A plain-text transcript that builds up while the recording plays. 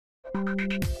Now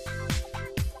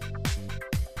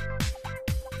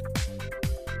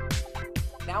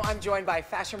I'm joined by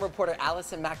fashion reporter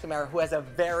Allison McNamara, who has a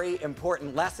very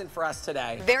important lesson for us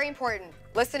today. Very important.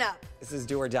 Listen up. This is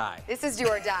do or die. This is do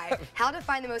or die. How to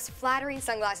find the most flattering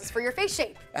sunglasses for your face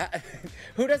shape.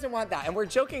 Who doesn't want that? And we're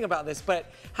joking about this, but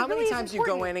how really many times you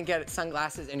go in and get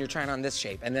sunglasses and you're trying on this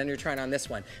shape and then you're trying on this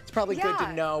one? It's probably good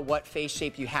to know what face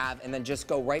shape you have and then just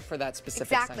go right for that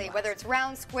specific Exactly. sunglass. Whether it's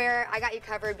round, square, I got you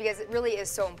covered because it really is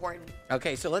so important.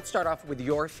 Okay, so let's start off with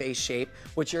your face shape,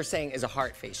 which you're saying is a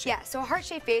heart face shape. Yeah, so a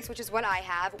heart-shaped face, which is what I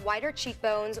have, wider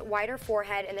cheekbones, wider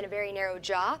forehead, and then a very narrow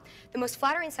jaw. The most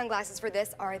flattering sunglasses for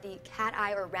this are the cat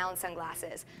eye or round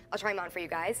sunglasses. I'll try them on for you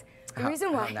guys. The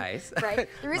reason why, nice. right?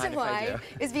 The reason why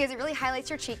is because it really highlights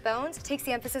your cheekbones, takes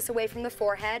the emphasis away from the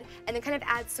forehead, and then kind of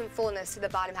adds some fullness to the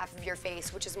bottom half of your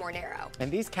face, which is more narrow. And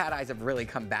these cat eyes have really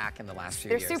come back in the last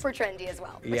few years. They're super trendy as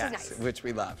well, which is nice. Which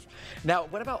we love. Now,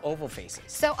 what about oval faces?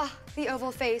 So, the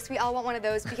oval face, we all want one of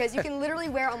those because you can literally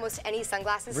wear almost any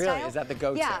sunglasses style. Really? Is that the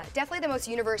go-to? Yeah, definitely the most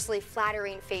universally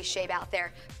flattering face shape out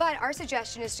there. But our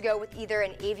suggestion is to go with either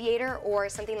an aviator or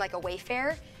something like a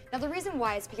Wayfarer. Now the reason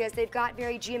why is because they've got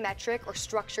very geometric or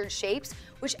structured shapes,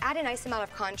 which add a nice amount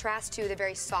of contrast to the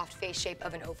very soft face shape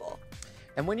of an oval.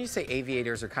 And when you say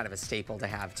aviators are kind of a staple to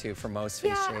have too for most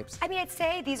face shapes? I mean, I'd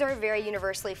say these are very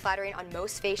universally flattering on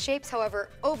most face shapes. However,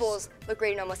 ovals look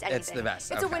great in almost anything. It's the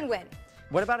best. It's a win-win.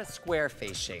 What about a square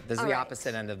face shape? This is the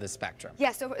opposite end of the spectrum.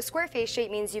 Yeah, so a square face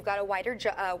shape means you've got a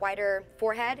wider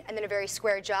forehead and then a very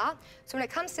square jaw. So when it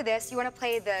comes to this, you want to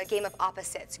play the game of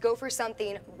opposites. Go for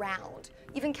something round,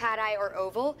 even cat eye or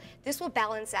oval. This will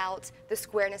balance out the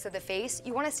squareness of the face.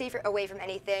 You want to stay away from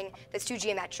anything that's too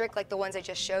geometric, like the ones I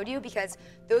just showed you, because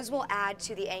those will add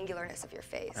to the angularness of your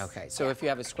face. Okay, so if you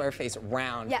have a square face,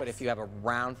 round, but if you have a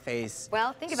round face,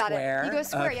 well, think about it. You go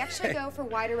square, okay. You actually go for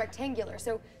wider rectangular.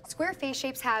 So square face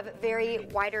shapes have very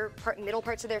wider middle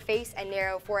parts of their face and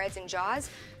narrow foreheads and jaws.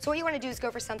 So what you want to do is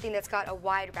go for something that's got a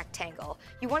wide rectangle.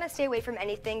 You want to stay away from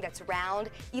anything that's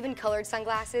round, even colored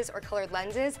sunglasses or colored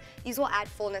lenses. These will add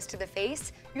fullness to the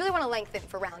face. You really want to lengthen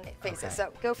for round faces,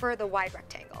 so go for the wide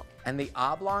rectangle. And the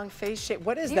oblong face shape,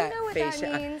 what is that? Do you know what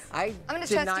that means? I'm going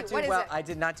to test you. What is it? I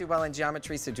did not do well in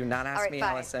geometry, so do not ask me, fine.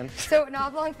 Allison. So an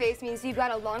oblong face means you've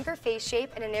got a longer face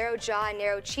shape and a narrow jaw and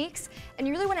narrow cheeks, and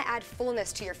you really want to add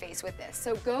fullness to your face with this.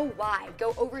 So go wide,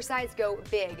 go oversized, go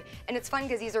big. And it's fun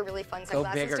because these are really fun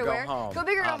sunglasses to wear. Go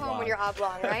big or go home when you're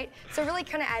oblong, right? So it really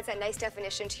kind of adds that nice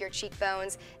definition to your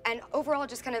cheekbones, and overall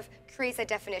just kind of creates that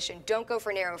definition. Don't go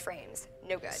for narrow frames.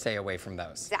 No good. Stay away from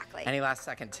those. Exactly. Any last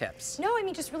second tips? No, I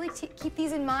mean, just really keep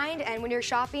these in mind, and when you're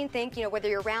shopping, think, whether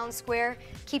you're round, square,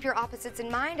 keep your opposites in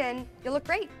mind, and you'll look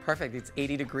great. Perfect. It's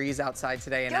 80 degrees outside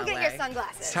today in LA. Go get your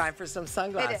sunglasses. It's time for some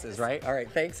sunglasses, right? All right,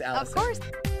 thanks, Allison. Of course.